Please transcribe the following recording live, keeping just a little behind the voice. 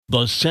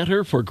The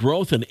Center for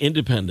Growth and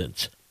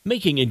Independence,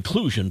 making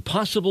inclusion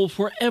possible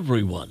for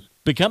everyone.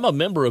 Become a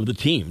member of the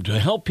team to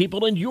help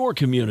people in your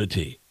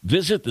community.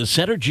 Visit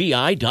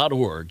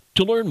thecentergi.org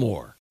to learn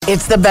more.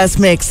 It's the best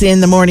mix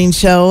in the morning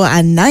show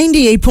on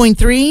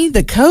 98.3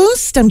 The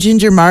Coast. I'm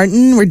Ginger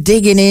Martin. We're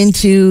digging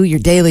into your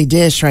daily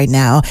dish right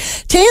now.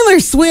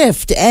 Taylor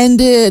Swift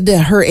ended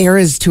her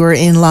Eras tour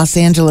in Los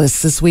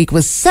Angeles this week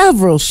with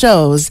several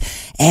shows,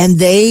 and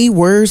they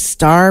were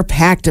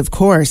star-packed, of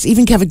course.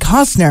 Even Kevin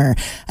Costner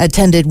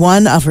attended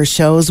one of her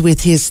shows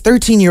with his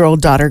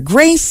 13-year-old daughter,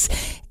 Grace,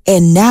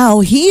 and now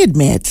he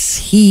admits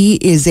he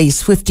is a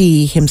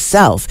Swiftie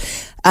himself.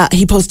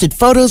 He posted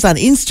photos on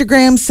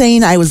Instagram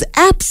saying, "I was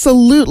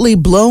absolutely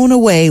blown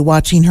away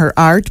watching her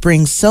art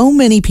bring so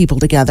many people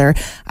together.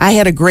 I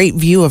had a great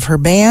view of her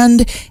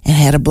band and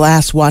had a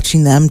blast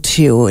watching them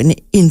too. An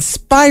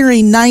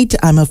inspiring night.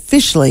 I'm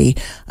officially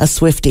a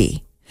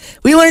Swiftie."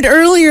 We learned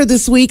earlier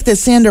this week that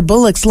Sandra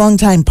Bullock's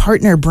longtime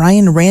partner,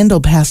 Brian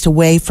Randall, passed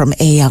away from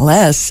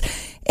ALS.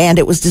 And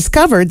it was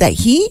discovered that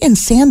he and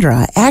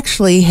Sandra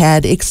actually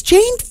had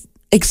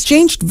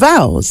exchanged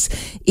vows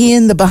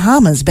in the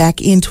Bahamas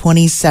back in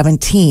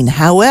 2017.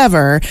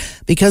 However,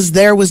 because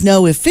there was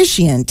no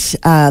officiant,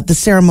 the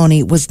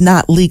ceremony was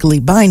not legally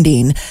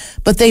binding,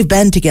 but they've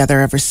been together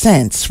ever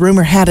since.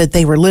 Rumor had it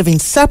they were living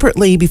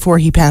separately before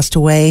he passed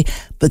away,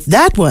 but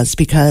that was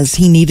because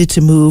he needed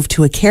to move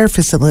to a care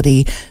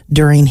facility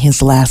during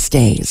his last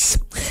days.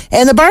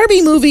 And the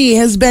Barbie movie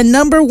has been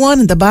number one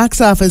at the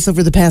box office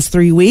over the past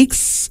 3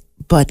 weeks.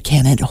 But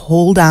can it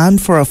hold on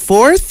for a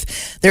fourth?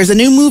 There's a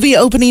new movie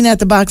opening at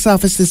the box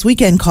office this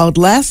weekend called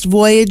Last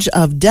Voyage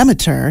of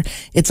Demeter.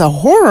 It's a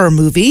horror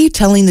movie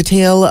telling the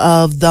tale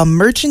of the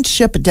merchant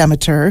ship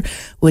Demeter,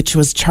 which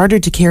was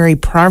chartered to carry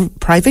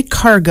private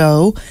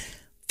cargo,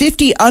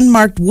 50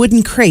 unmarked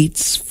wooden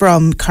crates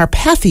from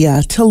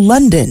Carpathia to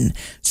London.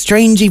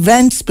 Strange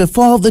events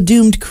befall the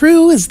doomed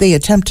crew as they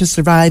attempt to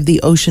survive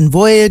the ocean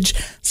voyage,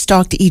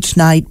 stalked each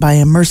night by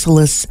a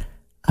merciless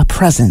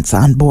presence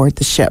on board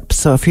the ship.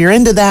 So if you're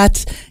into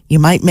that, you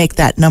might make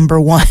that number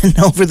one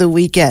over the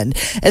weekend.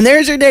 And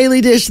there's your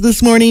daily dish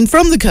this morning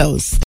from the coast.